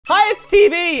Hi, it's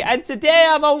TEEVee, and today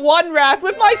I'm on one raft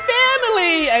with my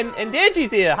family, and Digi's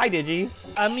here. Hi, Digi.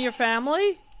 I'm your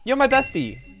family? You're my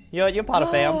bestie. You're part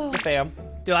of fam. You're fam.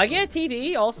 Do I get a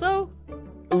TV also?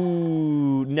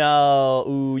 Ooh, no.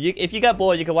 Ooh, if you got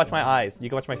bored, you can watch my eyes. You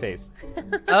can watch my face.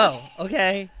 Oh,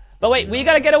 okay. But wait, we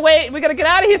gotta get away. We gotta get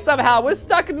out of here somehow. We're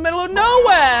stuck in the middle of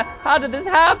nowhere. How did this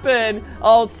happen?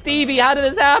 Oh, Stevie, how did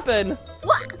this happen?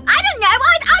 What? I don't know.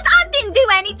 I didn't do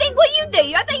anything. What you do?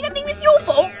 I think it's your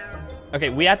fault. Okay,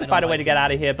 we have to find a way to get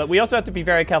out of here, but we also have to be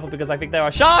very careful because I think there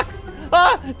are sharks.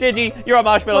 Ah, Digi, you're a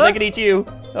marshmallow. They can eat you.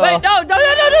 Oh. Wait, no.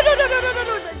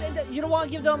 You don't want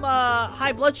to give them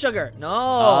high blood sugar. No.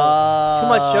 Too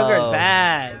much sugar is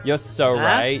bad. You're so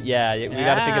right. Yeah, we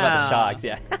gotta think about the sharks.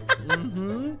 Yeah.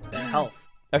 Health.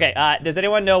 Okay, does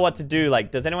anyone know what to do? Like,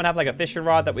 does anyone have like a fishing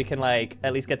rod that we can like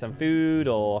at least get some food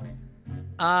or?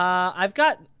 I've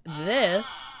got this.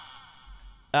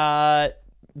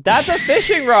 That's a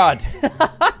fishing rod.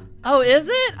 Oh, is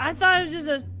it? I thought it was just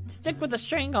a stick with a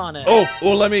string on it. Oh,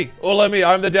 let me.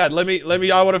 I'm the dad. Let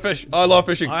me. I want to fish. I love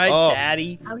fishing. All right,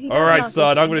 Daddy. All right,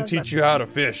 son. I'm gonna teach you how to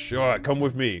fish. All right, come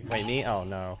with me. Wait, me? Oh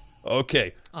no.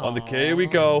 Okay. On the K we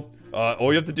go.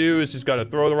 All you have to do is just gotta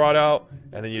throw the rod out,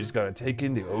 and then you just gotta take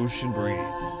in the ocean breeze.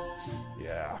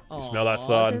 Yeah. You smell that,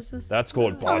 son? That's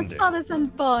called bonding. Oh, it's father-son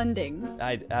bonding.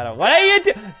 I don't. What are you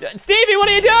doing, Stevie? What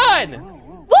are you doing?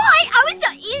 What?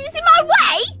 Is it my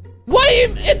way? What are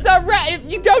you? It's a rat.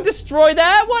 You don't destroy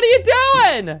that. What are you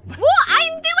doing? What? I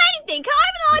didn't do anything. Can I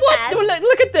have an iPad? What?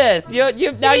 Look at this.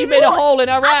 Now you made a hole in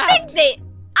our raft. I fixed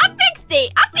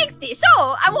it.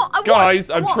 Sure. Guys,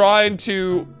 I'm trying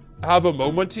to have a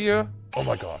moment here. Oh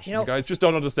my gosh. You guys just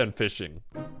don't understand fishing.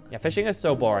 Yeah, fishing is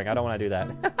so boring. I don't want to do that.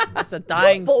 It's a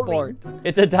dying sport.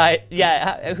 It's a die.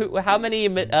 Yeah. How many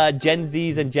Gen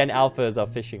Zs and Gen Alphas are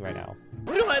fishing right now?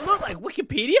 What do I look like?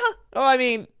 Wikipedia? Oh, I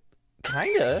mean,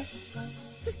 kinda.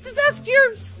 Just ask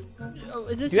your. Is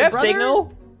this Do you your have brother?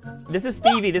 signal? This is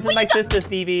Stevie. This is my sister,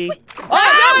 Stevie. Wait. Oh,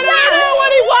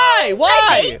 no,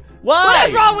 Why? What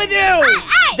is wrong with you?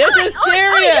 This is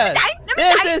serious.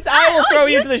 I will throw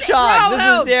you to the shark. This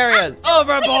is serious.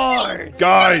 Overboard.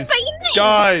 Guys.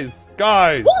 What?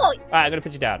 All right, I'm gonna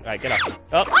put you down. All right, get off.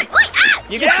 Oh,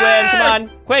 you can swim. Come on,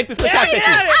 quick before the shark gets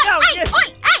you.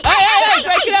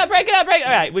 Hey, break it up.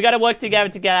 All right, we gotta work together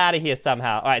to get out of here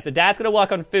somehow. All right, so Dad's gonna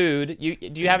work on food.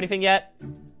 Do you have anything yet?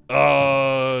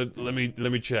 Let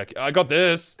me check. I got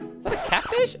this. Is that a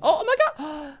catfish? Oh my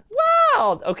god.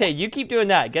 Wow. Okay, you keep doing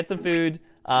that. Get some food,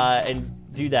 and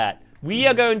do that. We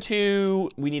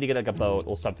need to get like a boat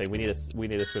or something. We need to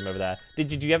swim over there. Do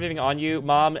you have anything on you,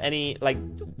 Mom? Any like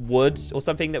wood or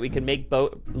something that we can make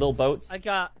little boats?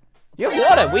 You have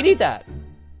water. We need that.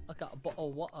 I got a bottle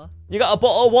of water. You got a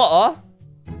bottle of water?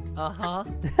 Uh-huh.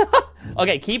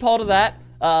 Okay, keep hold of that.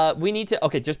 We need to.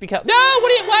 Okay, just be careful. No.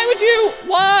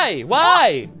 Why?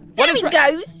 There he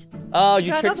goes. Oh,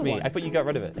 you tricked me. I thought you got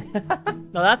rid of it.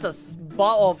 No, that's a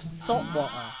bottle of salt water.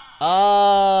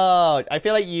 Oh, I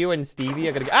feel like you and Stevie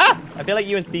are gonna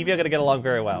get along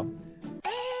very well.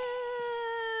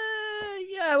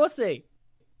 Yeah, we'll see.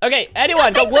 Okay,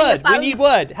 anyone got wood? We need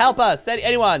wood. Help us.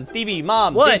 Anyone? Stevie,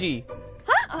 Mom, Digi.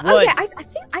 Huh? Oh yeah,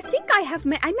 I think I have.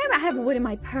 I remember I have wood in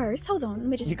my purse. Hold on, let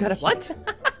me just. You got a what?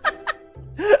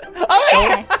 Oh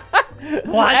yeah.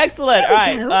 What? Excellent. All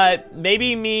right.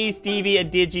 Maybe me, Stevie,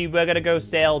 and Digi, we're gonna go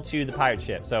sail to the pirate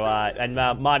ship. So,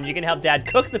 Mom, you can help Dad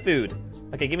cook the food.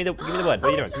 Okay, give me the wood. What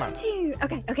are you doing? Come on.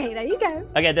 Okay, there you go.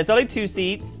 Okay, there's only 2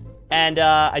 seats, and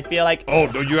I feel like. Oh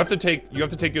no, you have to take your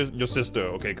sister,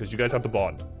 okay? Because you guys have to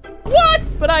bond.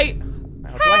 What? But do I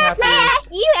have to?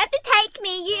 You have to take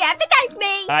me.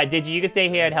 All right, Digi, you can stay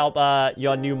here and help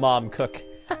your new mom cook.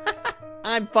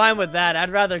 I'm fine with that.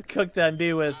 I'd rather cook than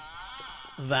be with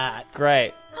that.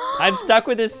 Great. I'm stuck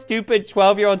with this stupid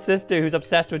 12-year-old sister who's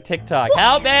obsessed with TikTok.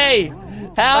 Help me!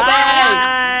 Help me!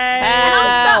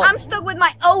 I'm stuck with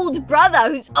my old brother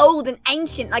who's old and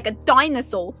ancient like a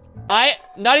dinosaur.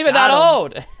 Not even that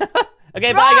old.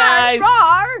 Okay, bye guys.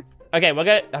 Roar.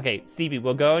 Okay, Stevie,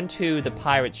 we're going to the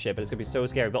pirate ship, and it's gonna be so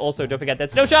scary. But also, don't forget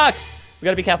there's no sharks. We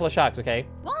gotta be careful of sharks, okay?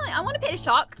 Why? I want to pet a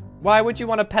shark. Why would you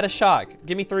want to pet a shark?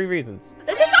 Give me 3 reasons.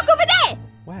 There's a shark over there.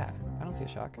 Where? I don't see a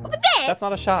shark. Over there. That's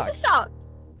not a shark. There's a shark.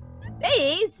 There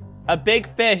it is. A big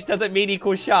fish doesn't mean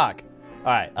equals shark.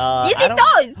 All right. Yes, it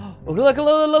does. Oh,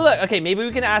 look. Okay, maybe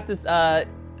we can ask this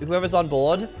whoever's on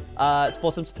board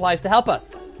for some supplies to help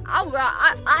us. All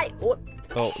right.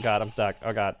 Oh God, I'm stuck.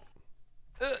 Oh God.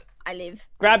 I live.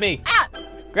 Grab me. Ah.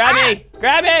 Grab me.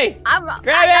 Grab me. Grab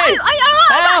me.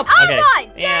 Help. All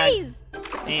right. Jeez.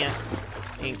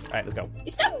 All right, let's go.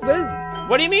 It's so rude.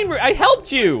 What do you mean? I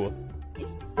helped you.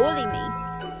 It's bullying me.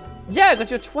 Yeah,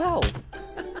 because you're 12.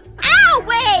 Ow,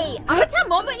 wait! I'm gonna tell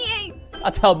Mom about you.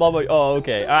 I'll tell Mama. Oh,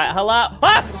 okay. All right, hello.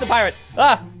 Ah, it's a pirate.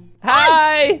 Ah,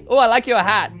 hi. Oh, I like your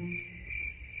hat.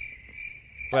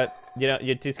 What? You know,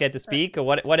 you're too scared to speak, or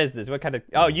what? What is this? What kind of?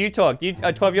 Oh, you talk. You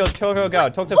 12-year-old girl.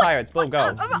 Talk to pirates. Boom, go.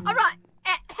 All right.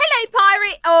 Hello,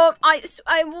 pirate.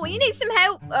 You need some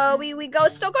help. We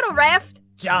got stuck on a raft.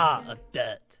 Jar of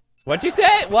dirt. What'd you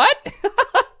say? What?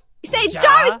 You say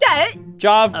jar of dirt?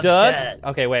 Jar of dirt? dirt.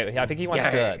 Okay, wait. I think he wants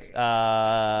dirt.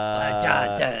 Jar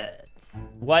of dirt.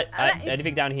 What?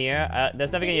 Anything down here?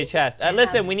 There's nothing in your chest.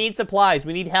 Listen, we need supplies.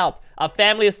 We need help. Our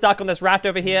family is stuck on this raft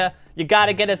over here. You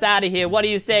gotta get us out of here. What do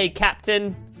you say,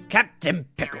 Captain? Captain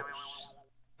Pickles.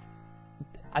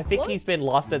 I think he's been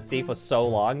lost at sea for so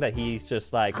long that he's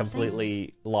just like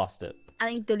completely lost it. I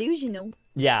think delusional.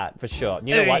 Yeah, for sure.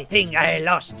 You know what? Only thing I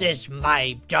lost is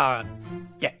my jar of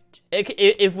dirt.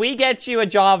 If we get you a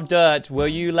jar of dirt, will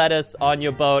you let us on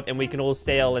your boat and we can all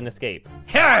sail and escape?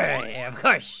 Hey, of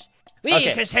course. We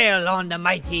Okay. can sail on the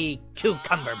mighty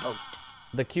cucumber boat.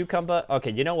 The cucumber?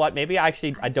 Okay, you know what? Maybe I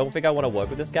don't think I want to work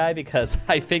with this guy because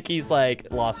I think he's like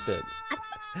lost it.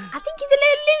 I think he's a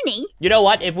little loony. You know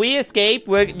what? If we escape,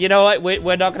 we're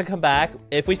not gonna come back.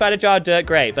 If we find a jar of dirt,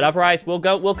 great. But otherwise,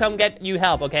 we'll come get you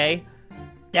help, okay?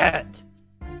 Dirt.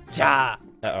 Jar.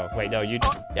 Uh-oh, wait, no, you...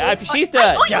 she's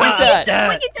dirt, she's jar, dirt. dirt. No,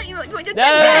 put it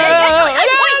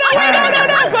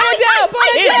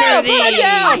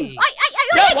down!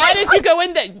 Why did you go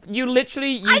in there? You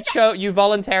literally, you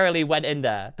voluntarily went in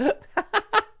there.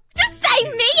 Just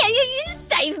save me! You just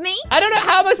save me! I don't know,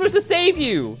 how am I supposed to save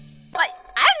you?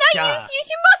 I don't know, use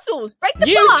your muscles! Break the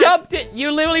You bars! jumped it, you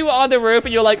literally were on the roof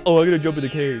and you're like, oh, I'm gonna jump in the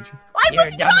cage. I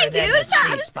wasn't trying to!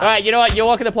 Alright, you know what, you're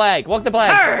walking the plank, walk the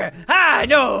plank.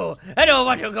 No, I don't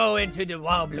want to go into the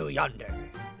wild blue yonder.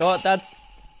 Oh, that's...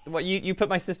 What, you put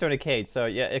my sister in a cage, so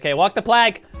yeah, okay, walk the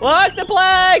plank! Walk the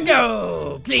plank!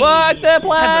 No, please. Walk the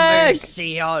plank! Have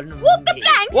mercy on Walk the me.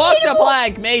 plank! Walk the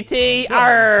plank, matey!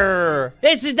 Arr!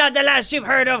 This is not the last you've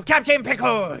heard of Captain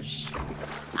Pickles.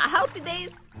 I hope it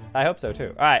is. I hope so,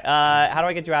 too. Alright, how do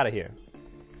I get you out of here?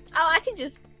 Oh, I can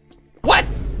just... What?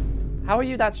 How are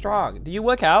you that strong? Do you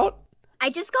work out?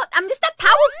 I'm just that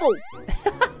powerful.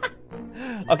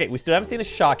 Okay, we still haven't seen a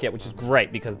shark yet, which is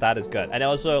great because that is good. And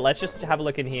also, let's just have a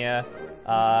look in here.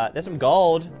 There's some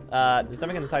gold. There's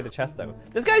nothing inside the chest, though.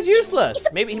 This guy's useless.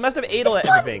 Maybe he must have ate all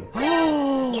everything.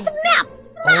 It's a map.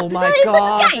 Oh my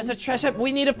gosh, there's a treasure.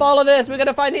 We need to follow this. We're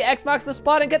gonna find the X marks the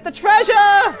spot and get the treasure.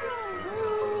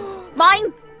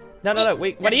 Mine. No.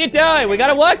 Wait, what are you doing? We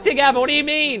gotta work together. What do you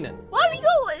mean? Why we go?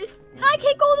 I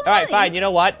can't go the All right, fine. You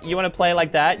know what? You want to play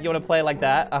like that? You want to play like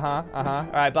that? All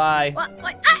right, bye. What?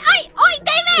 Oi,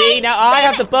 David! See, now I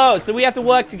have the boat, so we have to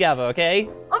work together, okay?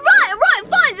 All right,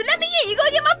 fine. So let me in. You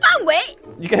gotta get my phone wet.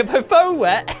 You get my phone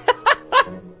wet?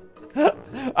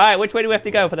 All right, which way do we have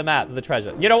to go for the map, for the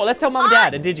treasure? You know what? Let's tell Mom and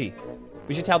Dad and Digi.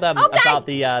 We should tell them about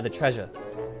the treasure.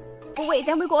 Oh, wait,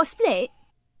 then we gotta split?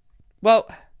 Well,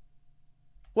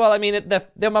 I mean,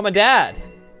 they're Mom and Dad.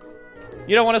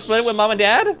 You don't want to split it with Mom and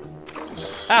Dad?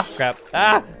 Ah, crap.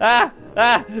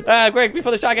 Quick,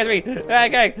 before the shark gets me.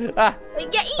 Okay.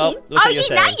 Wait, get in. Oh, look what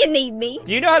you're now saying. you need me.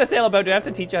 Do you know how to sail a boat? Do I have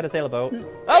to teach you how to sail a boat?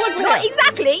 Oh, look, we're Not here.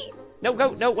 exactly. No,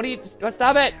 go, no, what are you,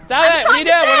 stop it. Stop it. What are you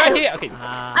doing? We're right here. Okay.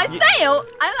 I sail.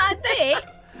 I do it.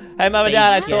 Hey, Mom and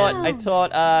Dad, I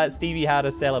taught Stevie how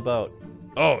to sail a boat.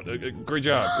 Oh, great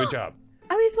job. Good job.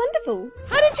 Oh, it's wonderful.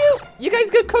 How did you guys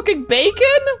good cooking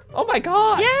bacon? Oh my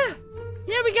God.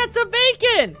 Yeah, we got some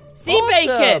bacon. Sea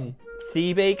bacon.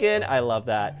 Sea bacon? I love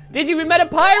that. We met a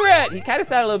pirate. He kind of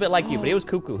sounded a little bit like you, but he was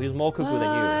cuckoo. He was more cuckoo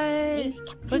than you. He's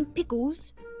Captain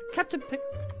Pickles. Captain Pickles?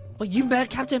 Well, you met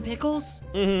Captain Pickles?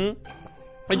 Mm-hmm.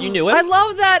 And you knew it? I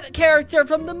love that character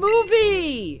from the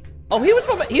movie. Oh,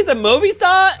 he's a movie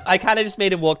star? I kind of just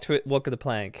made him walk the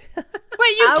plank.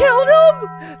 Wait, you killed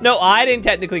him? No, I didn't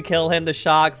technically kill him. The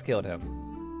sharks killed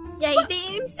him. Yeah, he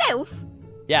did it himself.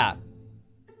 Yeah.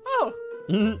 Oh.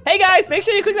 Hey guys, make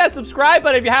sure you click that subscribe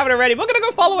button if you haven't already. We're gonna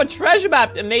go follow a treasure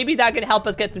map, and maybe that could help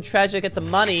us get some treasure, get some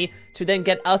money, to then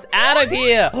get us out of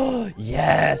here.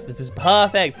 Yes, this is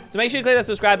perfect. So make sure you click that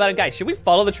subscribe button. Guys, should we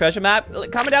follow the treasure map?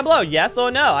 Comment down below, yes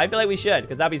or no. I feel like we should,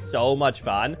 because that'd be so much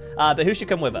fun. But who should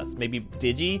come with us? Maybe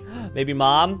Digi? Maybe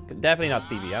Mom? Definitely not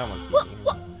Stevie. I don't want Stevie.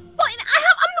 What?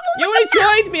 I'm the You already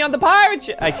joined me on the pirate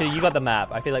ship. Actually, you got the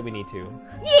map. I feel like we need to.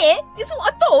 Yeah, that's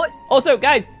what I thought. Also,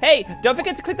 guys, hey, don't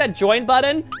forget to click that join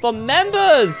button for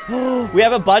members. We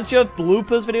have a bunch of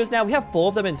bloopers videos now. We have 4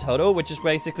 of them in total, which is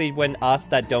basically when us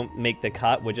that don't make the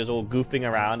cut, we're just all goofing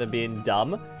around and being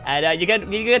dumb. And you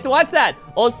get to watch that.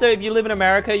 Also, if you live in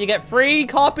America, you get free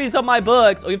copies of my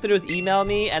books. All you have to do is email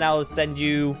me, and I'll send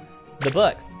you the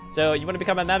books. So you want to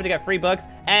become a member to get free books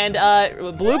and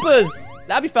bloopers.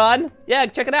 That'd be fun. Yeah,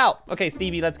 check it out. Okay,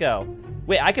 Stevie, let's go.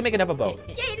 Wait, I can make another boat.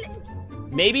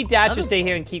 Maybe Dad should stay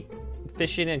here and keep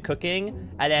fishing and cooking.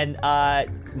 And then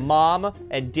Mom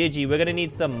and Digi, we're gonna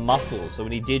need some muscles. So we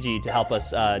need Digi to help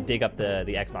us dig up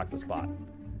the X marks the spot.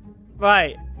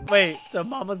 Right. Wait, so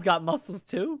Mama's got muscles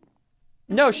too?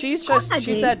 No, she's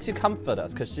there to comfort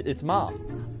us because it's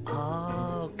Mom.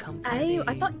 Oh, comfort.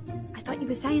 I thought you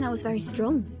were saying I was very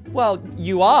strong. Well,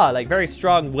 you are like very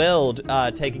strong-willed,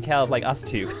 taking care of like us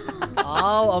two.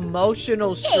 Oh,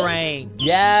 emotional strength.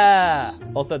 Yeah.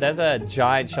 Also, there's a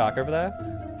giant shark over there.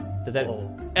 Does that?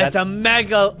 It's a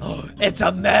mega. It's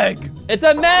a meg. It's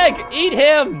a Meg. Eat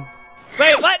him.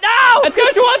 Wait, what? No! It's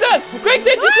coming towards us! Quick,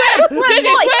 Digi swim!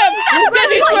 Digi swim!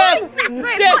 Digi swim!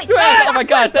 Digi swim! Oh my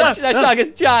gosh, that shark is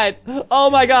giant. Oh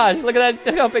my gosh, look at that!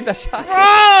 Look how big that shark is.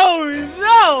 Oh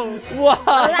no! Wow!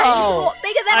 That is a lot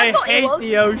bigger than I thought it was. I hate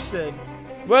the ocean.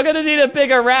 We're gonna need a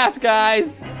bigger raft,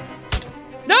 guys.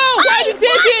 No! Why did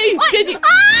Digi? Digi!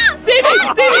 Stevie!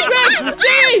 Stevie swim!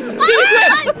 Stevie! Stevie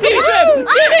swim! Stevie swim!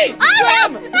 Stevie!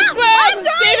 Swim! Swim!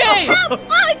 Stevie!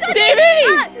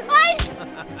 Stevie!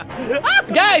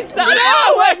 Guys, stop!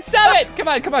 No! Wait, stop it! Come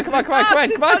on,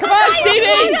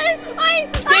 Stevie!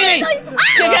 Stevie!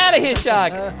 Get out of here,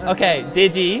 shark! Okay,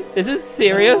 Digi, this is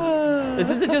serious. This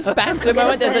isn't just banter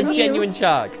moment, there's a genuine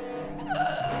shark.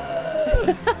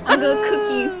 I'm gonna cook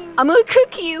you. I'm gonna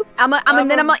cook you. And then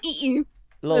I'm gonna eat you.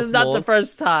 This is not the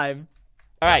first time.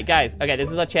 All right, guys. Okay, this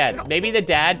is our chance. Maybe the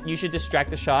dad, you should distract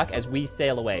the shark as we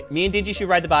sail away. Me and Digi should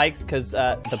ride the bikes, because,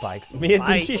 Me and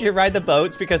Digi should ride the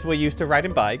boats, because we're used to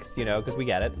riding bikes, you know, because we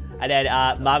get it. And then,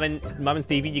 Mom and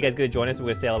Stevie, you guys gonna join us, and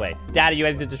we're gonna sail away. Dad, are you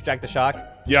ready to distract the shark?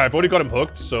 Yeah, I've already got him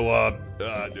hooked, so,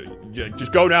 yeah,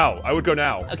 just go now. I would go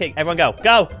now. Okay, everyone go.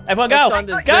 Go! Everyone go!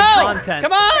 Go!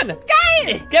 Come on!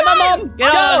 Guys! Get my mom!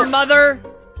 Get on, mother!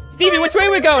 Stevie, which way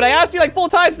are we going? I asked you like 4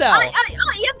 times now.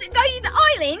 You have to go to the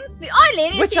island. The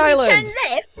island is Which if island? you turn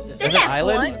left. There's an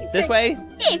island? This way?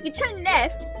 Yeah, if you turn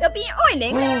left, there'll be an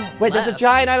island. Wait, there's a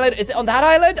giant island. Is it on that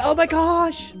island? Oh my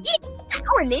gosh. Yeah, that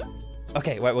island.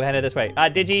 Okay, wait, we're headed this way.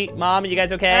 Digi, Mom, you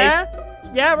guys okay?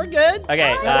 Yeah, we're good.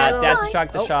 Okay, Dad's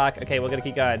distract the shark. Okay, we're gonna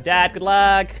keep going. Dad, good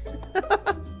luck.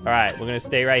 All right, we're gonna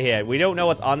stay right here. We don't know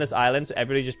what's on this island, so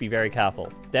everybody just be very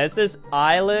careful. There's this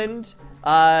island.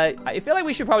 I feel like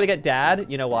we should probably get Dad.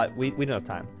 You know what? We don't have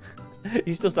time.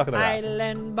 He's still stuck on the raft.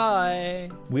 Island boy.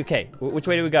 Okay, which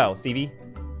way do we go, Stevie?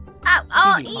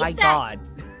 Stevie, my God.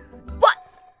 What?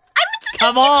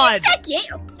 Come on.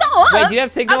 Wait, do you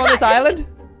have signal on this island?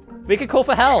 We could call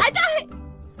for help. I don't.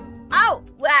 Oh,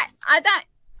 wait. I don't.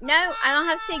 No, I don't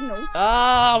have signal.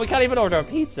 Oh, we can't even order a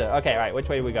pizza. Okay, right. Which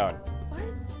way are we going?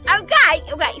 Okay.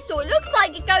 So it looks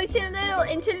like it goes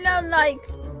into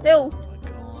little.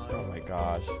 Oh my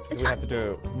gosh. What do we have to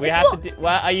do? We have to do.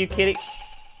 What? Are you kidding?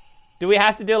 Do we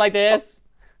have to do like this?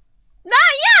 No,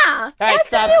 yeah. All right,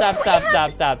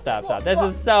 stop. This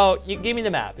is so. Give me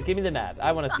the map. Give me the map.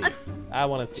 I want to see. I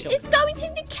want to see. It's going to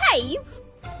the cave.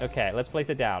 Okay, let's place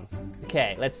it down.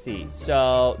 Okay, let's see.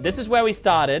 So this is where we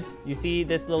started. You see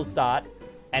this little start,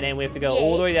 and then we have to go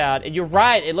all the way down. And you're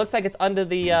right. It looks like it's under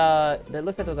the. It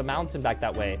looks like there's a mountain back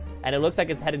that way, and it looks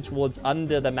like it's headed towards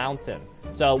under the mountain.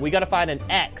 So we gotta find an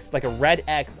X, like a red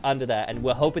X under there, and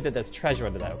we're hoping that there's treasure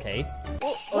under there. Okay.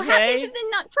 Well, what happens if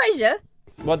there's not treasure?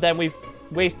 Well, then we've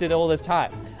wasted all this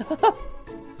time.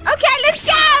 Okay, let's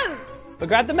go. But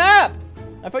grab the map.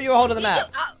 I thought you were holding the map.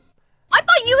 I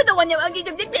thought you were the one that.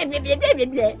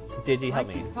 Digi, help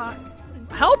me.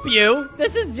 Help you?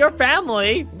 This is your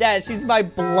family. Yeah, she's my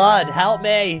blood. Help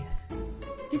me.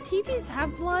 Do TVs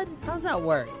have blood? How does that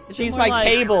work? She's my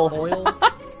cable. Oil?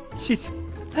 She's.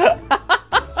 Call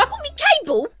me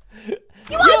cable.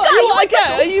 You want to go?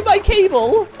 Are you my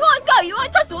cable? You want to go? You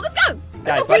want to tussle? Let's go.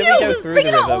 Guys, why don't we go through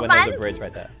the river when there's a bridge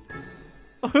right there?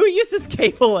 Who uses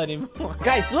cable anymore?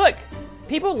 Guys, look.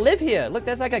 People live here. Look,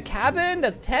 there's like a cabin.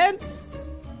 There's tents.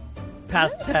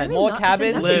 Past 10. More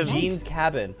cabins. Eugene's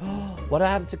cabin. What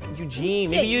happened to Eugene?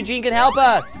 Maybe Eugene can help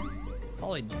us.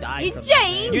 Probably died from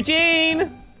Eugene!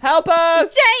 Eugene! Help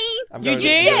us!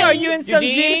 Eugene, are you in some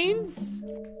jeans?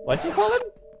 What'd you call him?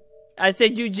 I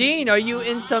said, Eugene, are you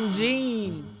in some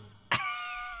jeans?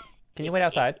 Can you wait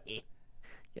outside?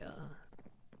 Yeah.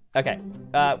 Okay.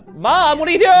 Mom, what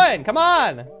are you doing? Come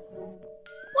on! Wait,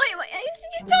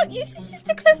 you just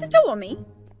to close the door on me?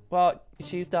 Well,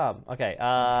 she's dumb. Okay,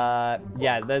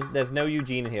 yeah, there's no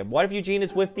Eugene in here. What if Eugene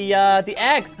is with the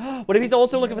X? What if he's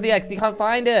also looking for the X? He can't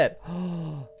find it.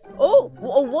 Oh,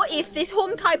 or what if this whole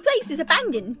entire place is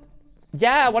abandoned?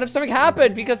 Yeah, what if something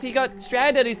happened because he got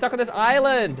stranded? He's stuck on this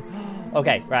island.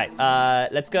 Okay, right.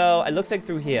 Let's go. It looks like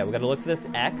through here. We're gonna look for this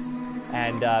X,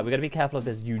 and we gotta be careful of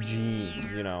this Eugene.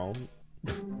 You know.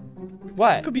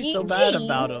 What? Could be so bad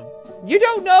about him. You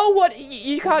don't know what.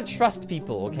 You can't trust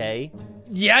people, okay?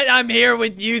 Yet I'm here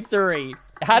with you three.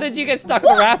 How did you get stuck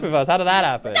on the raft with us? How did that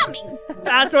happen?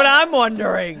 That's what I'm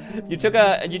wondering. You took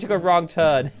a wrong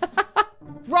turn.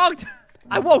 Wrong.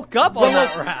 I woke up on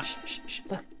that raft. Shh.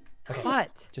 Look. Okay.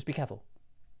 What? Just be careful.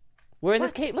 We're in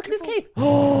this cave. Look at this cave.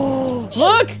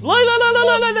 Look! There's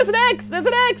an X! There's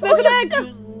an X! There's an X!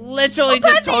 You literally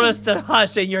just told us to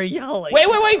hush and you're yelling. Wait!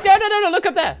 No! Look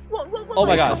up there. Oh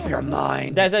my gosh. Your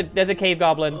mind. There's a cave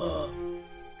goblin. Oh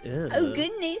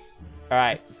goodness. All right.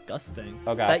 That's disgusting.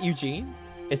 Oh gosh. Is that Eugene?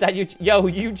 Is that you? Yo,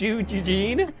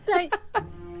 Eugene?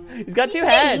 He's got two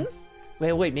heads.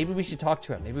 Wait. Maybe we should talk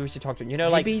to him. You know,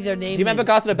 like. Maybe their name. Do you remember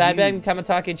Gossip of Bad Ben,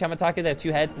 Tamataki and Chamataki? They have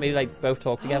two heads. Maybe like both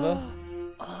talk together.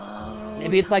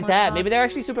 Maybe it's like that. Maybe they're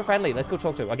actually super friendly. Let's go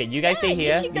talk to him. Okay, you guys stay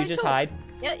here. You just hide.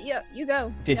 Yeah, you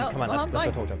go. Come on, let's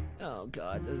go talk to him. Oh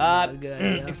god, this is not a good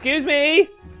idea. Excuse me.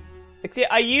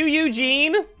 Are you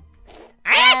Eugene?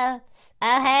 Hey.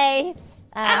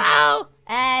 Hello.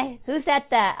 Hey, who said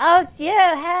that? Oh, it's you.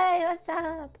 Hey, what's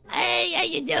up? Hey, how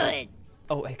you doing?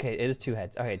 Oh, okay, it is two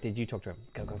heads. Okay, did you talk to him?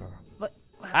 Go. What?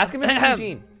 Ask him if he's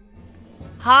Eugene.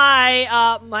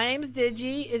 Hi, my name's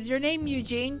Digi. Is your name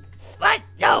Eugene? What?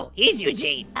 No, he's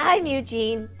Eugene. I'm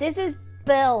Eugene. This is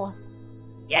Bill.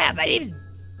 Yeah, my name's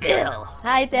Bill.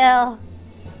 Hi, Bill.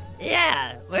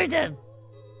 Yeah, we're the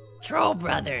Troll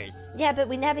Brothers. Yeah, but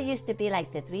we never used to be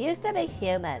like this. We used to be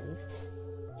humans.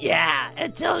 Yeah,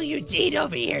 until Eugene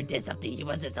over here did something he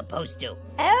wasn't supposed to.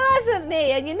 It wasn't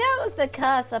me, and you know it was the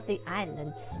curse of the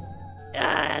island.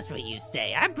 That's what you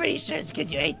say. I'm pretty sure it's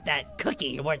because you ate that cookie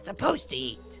you weren't supposed to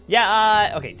eat.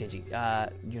 Yeah, okay, Digi,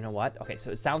 you know what? Okay,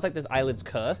 so it sounds like this island's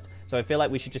cursed, so I feel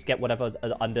like we should just get whatever's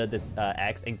under this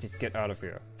X and just get out of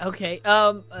here. Okay,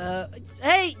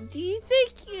 hey, do you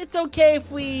think it's okay if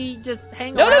we just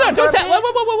hang No, around? don't tell.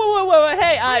 Whoa,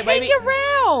 hey, hang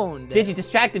around. Digi,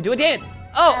 distract him, do a dance.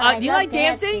 Oh, do you like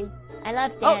dancing? I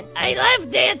love dancing. I love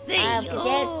dancing.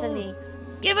 Dance for me.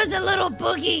 Give us a little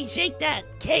boogie. Shake that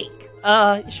cake.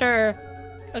 Sure.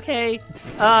 Okay.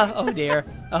 Oh dear.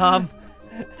 I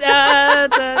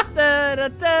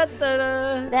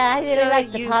really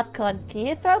like the popcorn. Can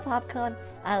you throw popcorn?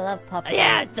 I love popcorn.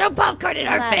 Yeah, throw popcorn in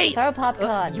our face. Throw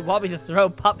popcorn. You want me to throw Throw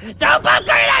popcorn in our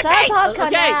Throw face. popcorn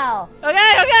Okay. now.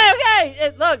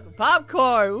 Okay. Look,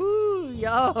 popcorn. Ooh,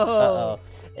 yo. Uh-oh.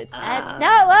 It's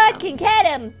not working. Get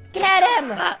him.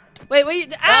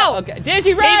 Wait. Ow. Oh, okay.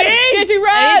 Digi, run! Digi,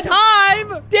 run! Anytime.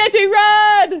 Digi,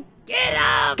 run! Get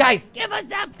up. Guys, Give us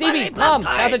that Stevie, popcorn.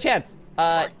 Mom, now's a chance.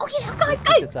 Okay, Let's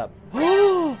get this up.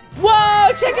 Whoa,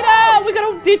 check it out! We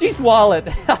got Digi's wallet.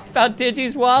 I found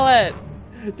Digi's wallet.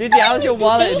 Digi, how's your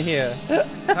wallet in here?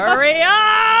 Hurry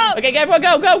up! Okay, everyone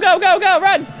go,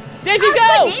 run! Digi,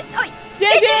 go!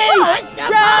 Digi,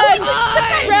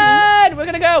 run! We're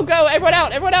gonna go, everyone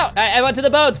out! All right, everyone to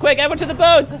the boats, quick, everyone to the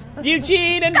boats!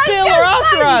 Eugene and Bill are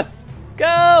after us!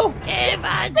 Go! Give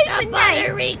us the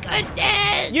buttery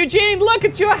goodness. Eugene, look,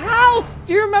 it's your house!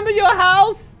 Do you remember your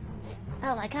house?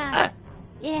 Oh my god.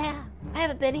 Yeah, I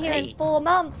haven't been here in 4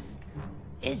 months.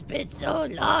 It's been so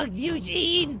long,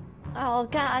 Eugene. Oh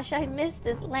gosh, I miss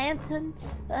this lantern.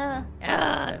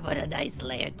 What a nice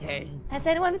lantern. Has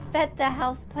anyone fed the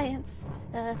houseplants?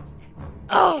 I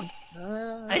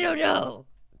don't know.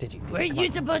 Digi, Were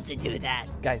you supposed to do that?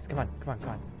 Guys, come on.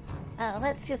 Oh,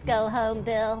 let's just go home,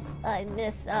 Bill. I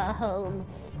miss home.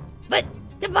 But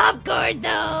the popcorn,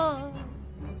 though.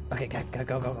 Okay, guys, gotta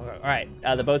go. All right,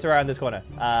 the boats are around this corner.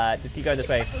 Just keep going this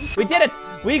way. We did it!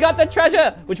 We got the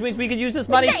treasure, which means we could use this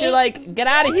money to, like, get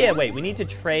out of here. Wait, we need to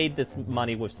trade this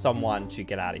money with someone to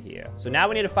get out of here. So now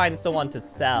we need to find someone to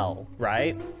sell,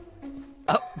 right?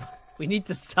 Oh, we need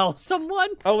to sell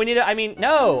someone? Oh,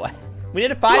 no. We need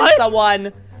to find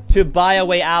someone to buy a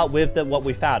way out with what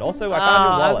we found. Also, I found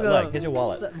your wallet. Look, here's your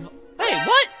wallet. Wait,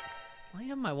 what? Why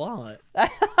have my wallet?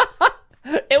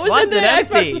 It was Why in is it the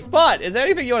empty? the spot. Is there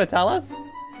anything you want to tell us?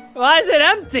 Why is it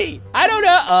empty? I don't know.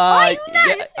 I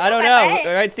don't know. Hey.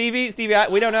 All right, Stevie,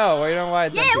 we don't know. We don't know why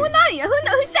it's empty. Who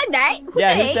said that? Who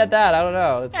said that? I don't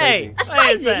know. That's Hey, crazy.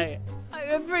 wait a second.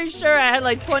 I'm pretty sure I had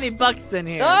like 20 bucks in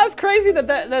here. Oh, that's crazy that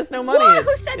there's no money. What?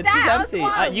 Who said it's that? Just empty.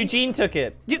 That's wild. Eugene took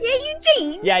it.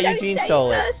 Eugene. Yeah, Eugene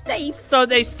stole it. Steve. So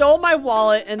they stole my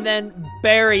wallet and then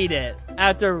buried it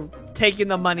after taking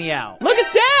the money out. Look,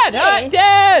 it's Dad!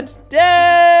 Yeah.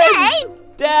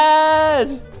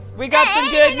 Dad! We got some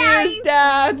good news,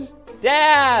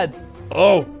 Dad!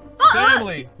 Oh,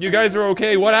 family, you guys are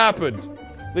okay. What happened?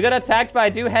 We got attacked by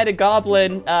a two-headed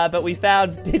goblin, but we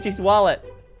found Digi's wallet.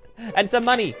 And some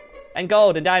money. And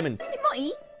gold and diamonds.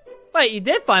 Money? Wait, you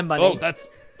did find money. Oh, that's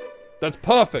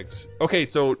perfect. Okay,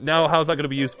 so now how's that gonna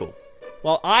be useful?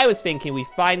 Well, I was thinking we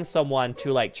find someone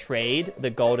to, like, trade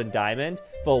the gold and diamond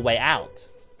for a way out.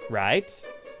 Right?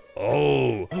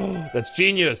 Oh, that's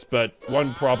genius, but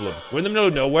one problem. We're in the middle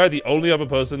of nowhere, the only other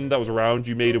person that was around,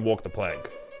 you made him walk the plank.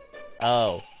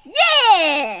 Oh.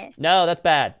 Yeah! No, that's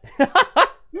bad. No!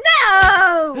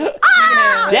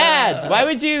 Ah! Dads, why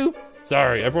would you?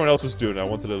 Sorry, everyone else was doing it. I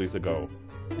wanted at least to go.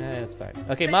 That's fine.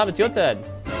 Okay, Mom, it's your turn.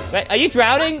 Wait, are you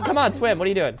drowning? Come on, swim. What are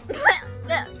you doing?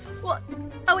 What?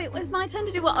 Oh, it was my turn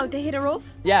to do what? Oh, to hit her off?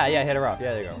 Yeah, hit her up.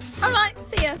 Yeah, there you go. All right,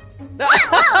 see ya.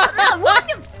 What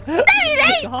the?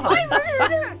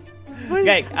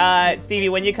 Okay, Stevie,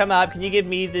 when you come up, can you give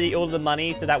me all the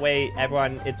money so that way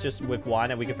it's just with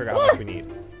one and we can figure out how much we need.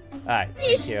 All right,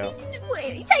 thank you.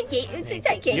 Wait, take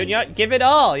it. You know, give it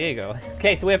all. Here you go.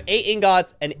 Okay, so we have 8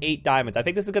 ingots and 8 diamonds. I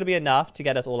think this is going to be enough to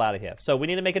get us all out of here. So we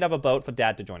need to make another boat for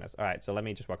Dad to join us. All right, so let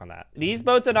me just work on that. These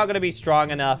boats are not going to be strong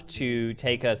enough to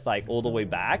take us, like, all the way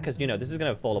back because, you know, this is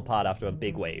going to fall apart after a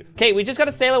big wave. Okay, we just got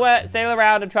to sail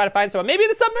around and try to find someone. Maybe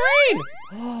in the submarine!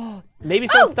 Maybe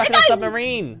someone's stuck in the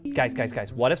submarine. Guys,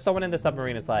 what if someone in the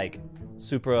submarine is, like,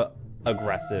 super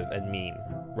aggressive and mean,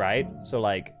 right? So,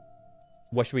 like,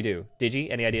 what should we do? Digi,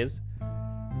 any ideas?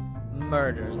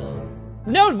 Murder them.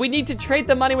 No, we need to trade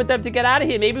the money with them to get out of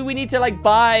here. Maybe we need to, like,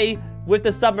 buy with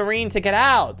the submarine to get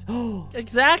out.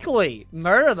 Exactly.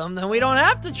 Murder them, then we don't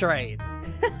have to trade.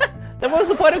 Then what was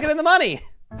the point of getting the money?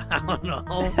 I don't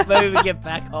know. Maybe we get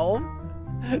back home?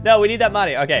 No, we need that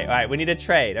money. Okay, all right, we need to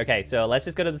trade. Okay, so let's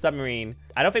just go to the submarine.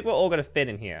 I don't think we're all gonna fit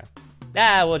in here.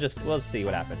 Nah, we'll see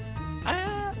what happens.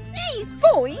 He's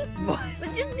fine.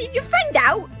 But just leave your friend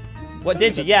out. What,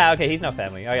 Digi? Yeah, okay, he's not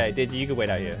family. Okay, Digi, you can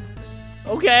wait out here.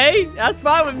 Okay, that's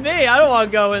fine with me. I don't want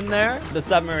to go in there. The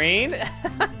submarine?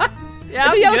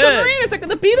 Yeah, the yellow submarine. It's like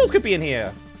the Beatles could be in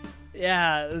here.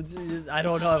 Yeah, I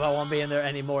don't know if I want to be in there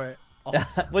anymore.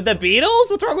 With the Beatles?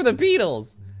 What's wrong with the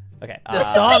Beatles? Okay. The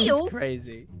song's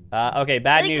crazy. Okay,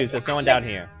 bad news. There's no one down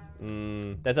here.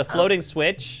 There's a floating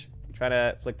switch. I'm trying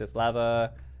to flick this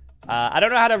lever. I don't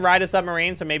know how to ride a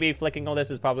submarine, so maybe flicking all this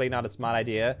is probably not a smart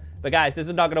idea. But guys, this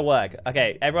is not gonna work.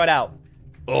 Okay, everyone out.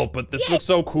 Oh, but this looks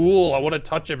so cool. I want to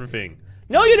touch everything.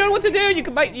 No, you don't know what to do.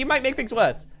 You might make things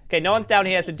worse. Okay, no one's down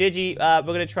here, so Digi,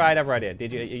 we're gonna try another idea.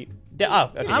 Digi,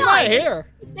 oh, okay. I'm right here.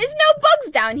 There's no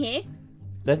bugs down here.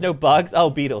 There's no bugs?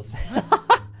 Oh, Beatles.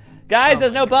 Guys,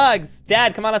 there's no bugs.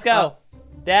 Dad, come on, let's go.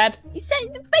 Dad? You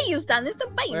said the Beatles down. There's no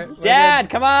Beatles. Dad,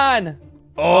 come on.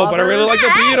 Oh, but I really like the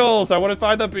Beatles. I want to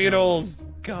find the Beatles.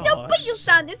 There's no Beatles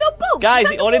down. There's no bugs. Guys,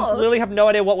 the audience literally have no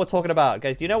idea what we're talking about.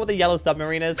 Guys, do you know what the yellow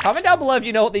submarine is? Comment down below if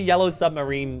you know what the yellow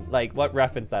submarine, like, what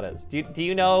reference that is. Do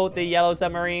you know the yellow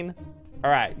submarine?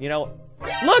 All right, you know.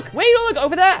 Look, wait, look,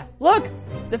 over there. Look,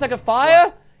 there's like a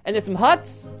fire, and there's some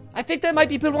huts. I think there might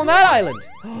be people on that island.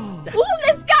 Ooh,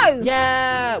 let's go.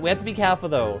 Yeah, we have to be careful,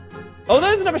 though. Oh,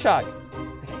 there's another shark.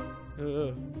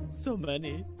 So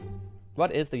many.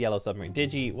 What is the yellow submarine?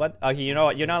 Digi, what? Okay, you know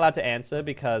what? You're not allowed to answer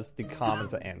because the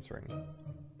comments are answering.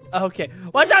 Okay.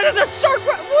 Watch out, there's a shark!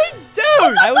 What, dude?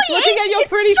 I was looking at your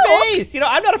pretty face. You know,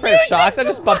 I'm not afraid of sharks. I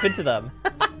just bump into them.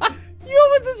 You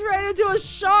almost just ran into a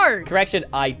shark. Correction,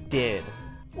 I did.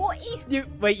 What?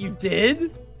 Wait, you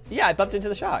did? Yeah, I bumped into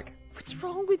the shark. What's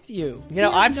wrong with you? You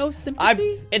know, I'm no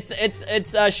sympathy.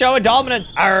 It's show of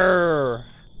dominance. Arr.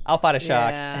 I'll fight a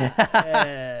shark.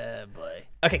 Yeah. Boy.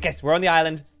 Okay, guys, we're on the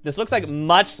island. This looks like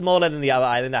much smaller than the other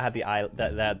island that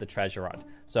had the treasure on.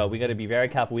 So we got to be very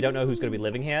careful. We don't know who's going to be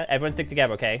living here. Everyone stick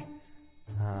together, okay?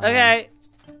 Okay.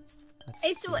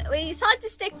 It's hard to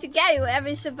stick together whenever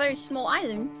it's a very small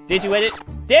island. Did you win it?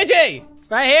 Digi!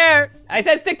 Right here. I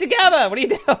said stick together. What are you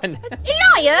doing? You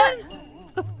liar!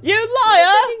 You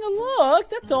liar! Taking a look,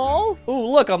 that's all. Ooh,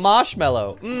 look, a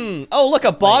marshmallow. Oh, look,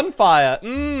 a bonfire.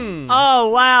 Oh,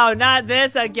 wow, not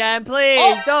this again.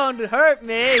 Please, don't hurt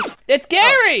me. It's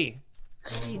Gary!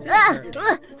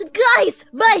 Guys,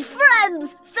 my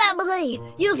friends, family,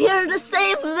 you're here to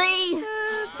save me.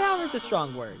 Family's a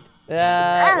strong word.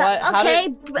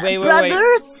 Okay, wait,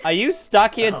 brothers. Are you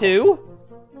stuck here too?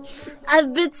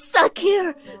 I've been stuck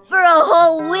here for a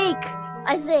whole week,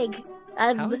 I think.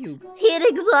 I've hit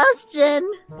exhaustion.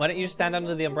 Why don't you stand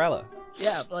under the umbrella?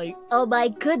 Yeah, like. Oh my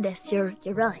goodness, you're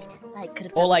right. I could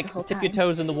have. Or like tip your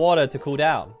toes in the water to cool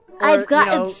down. I've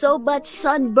gotten so much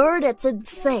sunburn, it's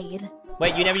insane.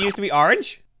 Wait, you never used to be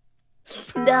orange?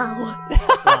 No.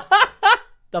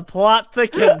 The plot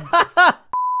thickens.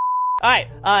 All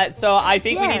right, so I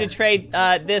think we need to trade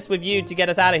this with you to get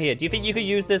us out of here. Do you think you could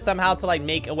use this somehow to like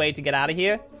make a way to get out of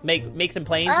here? Make some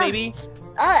planes, maybe?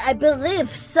 I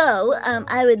believe so.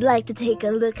 I would like to take a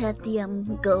look at the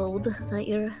gold that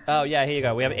you're. Oh yeah, here you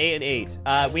go. We have 8 and 8.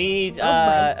 We need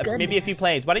maybe a few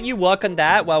planes. Why don't you work on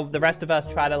that while the rest of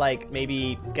us try to like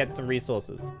maybe get some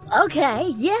resources?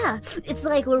 Okay, yeah. It's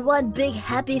like we're one big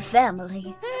happy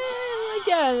family.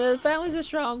 Yeah, family's a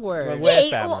strong word. We're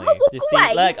family. You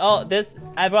see, like,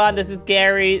 everyone, this is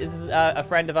Gary. This is a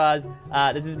friend of ours.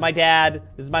 This is my dad.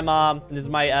 This is my mom. And this is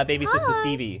my baby sister,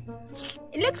 Stevie.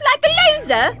 It looks like a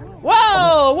loser.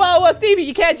 Whoa, Stevie,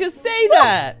 you can't just say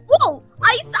that. Whoa,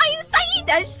 I saying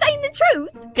that, saying the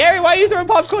truth. Gary, why are you throwing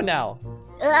popcorn now?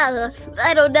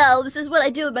 I don't know. This is what I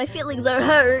do when my feelings are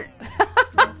hurt.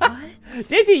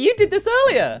 Digi, you did this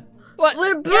earlier. What?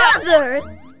 We're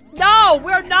brothers. No,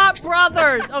 we're not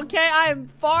brothers. Okay, I am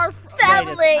far from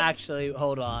family. Actually,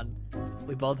 hold on.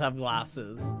 We both have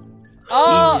glasses.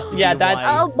 Oh, yeah,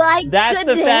 that's goodness.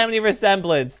 the family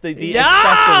resemblance. The No!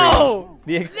 accessories.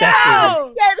 The accessories.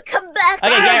 No! Yeah, come back.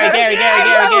 Okay,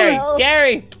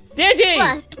 Gary, Digi,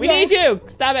 What? we need you.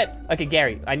 Stop it. Okay,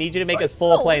 Gary, I need you to make us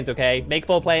 4 planes, okay? Make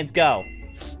 4 planes, go.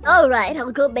 All right,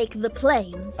 I'll go make the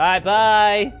planes. All right,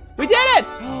 bye. We did it!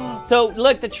 So,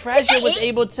 look, the treasure was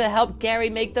able to help Gary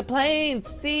make the planes.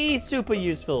 See, super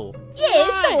useful. Yeah,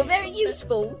 so very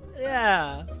useful.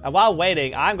 Yeah. And while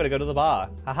waiting, I'm gonna go to the bar.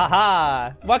 Ha ha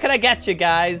ha. What can I get you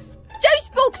guys? Juice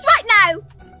box right now.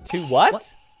 2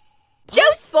 what?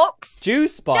 Juice box.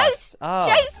 Juice box.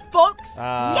 Juice box.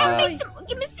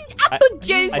 Give me some apple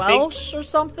juice. Welsh or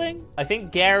something? I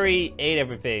think Gary ate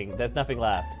everything. There's nothing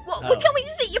left. What? Can't we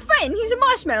just eat your friend? He's a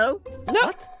marshmallow. No,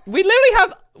 what? We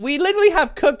literally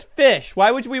have cooked fish.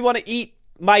 Why would we want to eat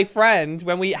my friend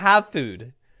when we have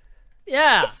food?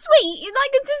 Yeah. It's sweet. It's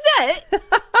like a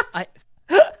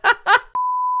dessert.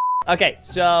 Okay,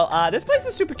 so this place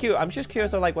is super cute. I'm just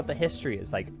curious of like what the history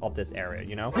is like of this area,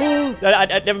 you know?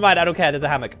 Never mind, I don't care. There's a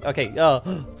hammock. Okay.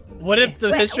 What if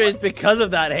the history is because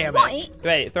of that hammock?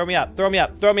 Wait, throw me up.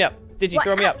 Digi,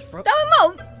 throw me up. Throw him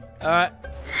up. All right.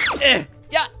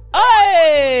 Yeah.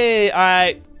 Hey! All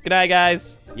right. Good night,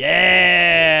 guys.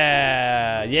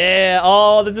 Yeah.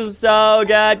 Oh, this is so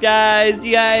good, guys.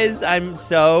 You guys, I'm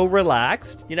so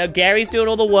relaxed. You know, Gary's doing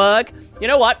all the work. You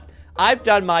know what? I've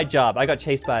done my job. I got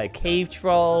chased by a cave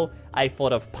troll. I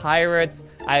fought off pirates.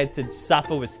 I had to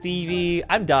suffer with Stevie.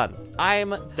 I'm done.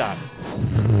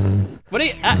 What are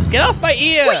you? Get off my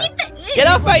ear! Get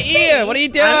off my ear! What are you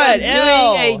doing? I'm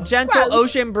doing a gentle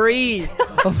ocean breeze.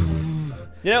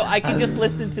 You know, I can just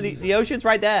listen to the ocean's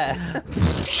right there.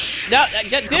 No,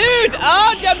 dude!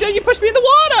 Oh, no, you pushed me in the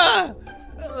water!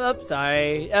 Oops,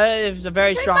 sorry. It was a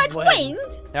very strong wind.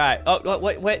 All right. Oh,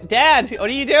 wait, Dad, what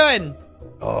are you doing?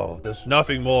 Oh, there's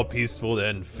nothing more peaceful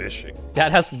than fishing.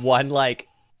 Dad has one, like,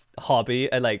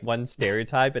 hobby and, like, one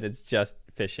stereotype, and it's just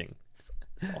fishing.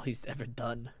 That's all he's ever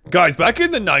done. Guys, back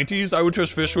in the 90s, I would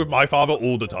just fish with my father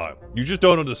all the time. You just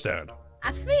don't understand.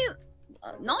 I feel...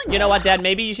 You know what, Dad?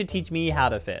 Maybe you should teach me how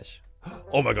to fish.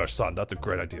 Oh my gosh, son, that's a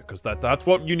great idea, because that's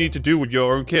what you need to do with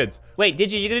your own kids. Wait,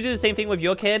 you gonna do the same thing with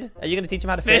your kid? Are you gonna teach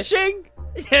him how to fish? Fishing?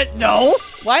 No.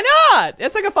 Why not?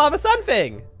 It's like a father-son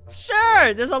thing.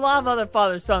 Sure, there's a lot of other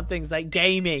father-son things like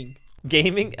gaming.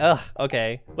 Gaming? Ugh,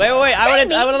 okay. Wait, I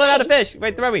wanna learn how to fish.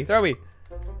 Wait, throw me.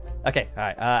 Okay, all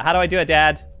right, how do I do it,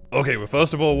 Dad? Okay, well,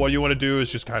 first of all, what you want to do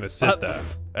is just kind of sit there.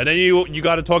 And then you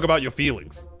got to talk about your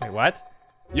feelings. Wait, what?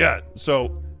 Yeah,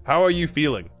 so, how are you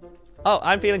feeling? Oh,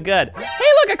 I'm feeling good.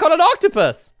 Hey, look, I caught an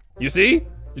octopus. You see?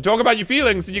 You talk about your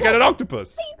feelings and you get an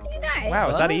octopus. Wow,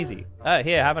 is that easy?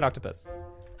 Here, have an octopus.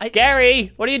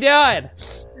 Gary, what are you doing?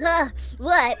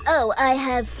 What? Oh, I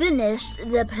have finished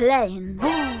the planes.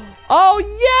 Oh,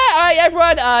 yeah! All right,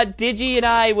 everyone, Digi and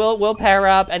I will pair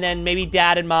up, and then maybe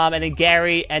Dad and Mom, and then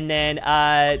Gary, and then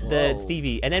the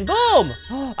Stevie, and then boom!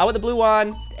 I want the blue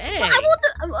one. Dang. I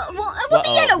want the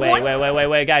yellow one.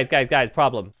 Wait, guys,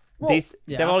 problem.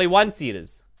 They're only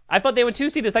 1-seaters. I thought they were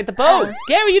 2-seaters, like the boats.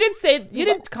 Gary, you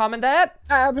didn't comment that.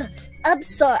 I'm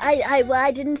sorry.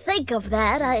 I didn't think of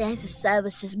that. I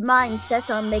was just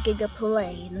mindset on making a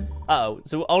plane. Uh-oh,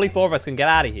 so only 4 of us can get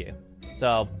out of here.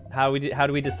 So how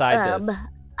do we decide this?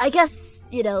 I guess,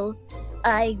 you know,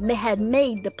 I had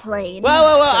made the plane. Whoa,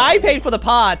 I paid for the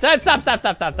parts. Stop. All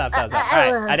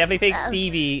right, I definitely think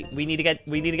Stevie, we need to get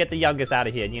the youngest out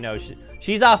of here. You know,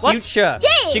 she's our future.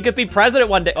 Yeah. She could be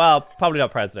president one day. Well, probably not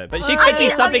president, but she could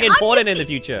be something important in the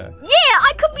future. Yeah,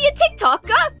 I could be a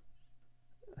TikToker.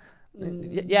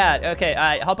 Yeah,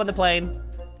 okay, hop on the plane.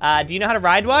 Do you know how to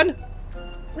ride one?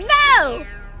 No.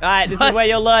 All right, this is where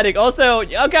you're learning. Also,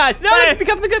 oh gosh, no, be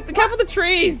careful the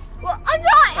trees. Well, I'm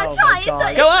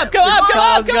trying. Go up.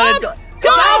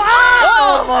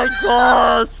 Oh my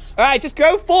gosh. All right, just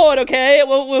go forward, okay?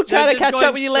 We'll try to catch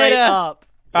up with you later. Up.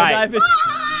 All right.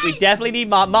 We definitely need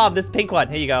Mom. Mom, this pink one.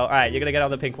 Here you go. All right, you're gonna get on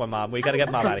the pink one, Mom. We gotta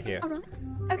get Mom out of here. All right.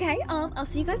 Okay, I'll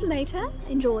see you guys later.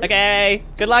 Enjoy. Okay,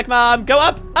 good luck, Mom. Go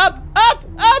up. No, the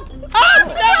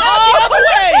other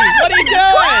way. What are you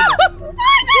doing?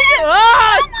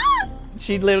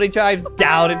 She literally drives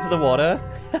down into the water.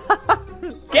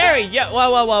 Gary,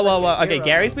 whoa. Okay,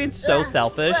 Gary's being so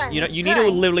selfish. You need to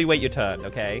literally wait your turn,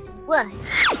 okay? What?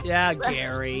 Yeah,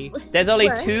 Gary. There's only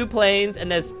 2 planes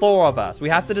and there's 4 of us. We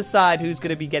have to decide who's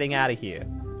gonna be getting out of here.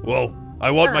 Well,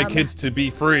 I want my kids to be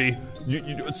free.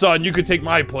 Son, you could take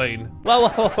my plane. Whoa.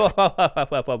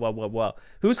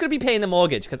 Who's gonna be paying the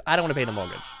mortgage? Because I don't want to pay the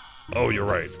mortgage. Oh, you're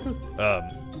right.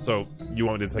 So you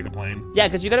want me to take a plane? Yeah,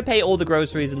 because you gotta pay all the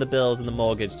groceries and the bills and the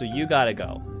mortgage, so you gotta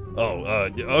go. Oh,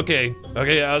 okay.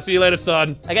 Okay, I'll see you later,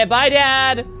 son. Okay, bye,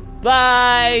 Dad.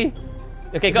 Bye.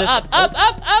 Okay, go up. Go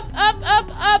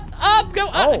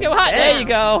up. Go high. There you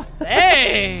go.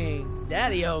 Dang.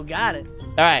 Daddy-o got it.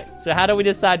 All right, so how do we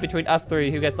decide between us 3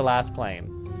 who gets the last plane?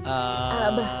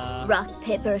 Rock,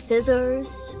 paper, scissors.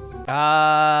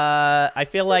 I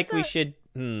feel like we should,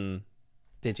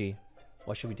 Digi,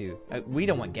 what should we do? We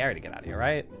don't want Gary to get out of here,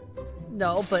 right?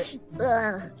 No, but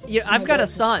I've got a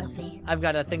son. I've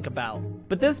got to think about.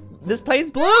 But this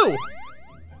plane's blue.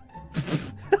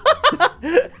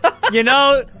 You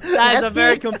know, that is a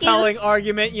very compelling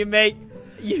argument you make.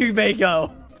 You may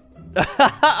go.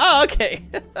 Oh, okay.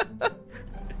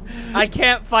 I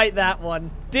can't fight that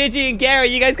one. Digi and Gary,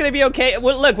 you guys gonna be okay?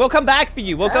 Look, we'll come back for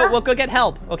you. We'll go get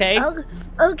help, okay?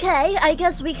 Okay, I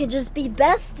guess we could just be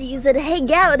besties and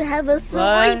hang out and have a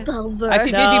sleepover.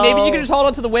 Actually, Digi, maybe you can just hold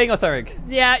on to the wing or something.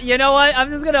 Yeah, you know what? I'm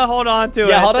just gonna hold on to it.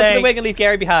 Yeah, hold on to the wing and leave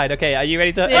Gary behind. Okay, are you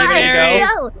ready to, go?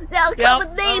 No, come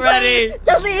with me, ready.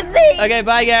 Don't leave me. Okay,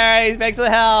 bye, Gary. Thanks for the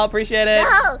help. Appreciate it.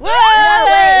 No,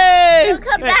 Wait! no,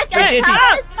 come back. Digi,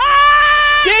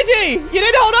 you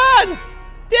didn't hold on.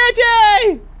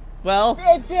 Digi! Well,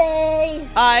 Digi!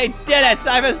 I did it!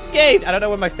 I've escaped! I don't know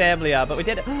where my family are, but we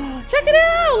did it. Check it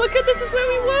out! Look at this is where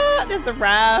we were! There's the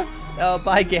raft. Oh,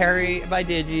 bye, Gary. Bye,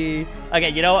 Digi. Okay,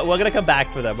 you know what? We're gonna come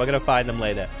back for them. We're gonna find them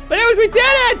later. But anyways, we did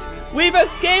it! We've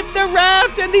escaped the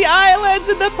raft and the islands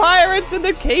and the pirates and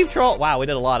the cave troll. Wow, we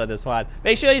did a lot of this one.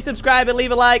 Make sure you subscribe and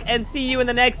leave a like and see you in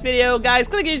the next video. Guys,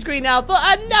 click on your screen now for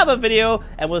another video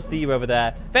and we'll see you over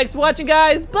there. Thanks for watching,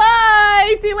 guys.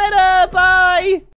 Bye! See you later. Bye!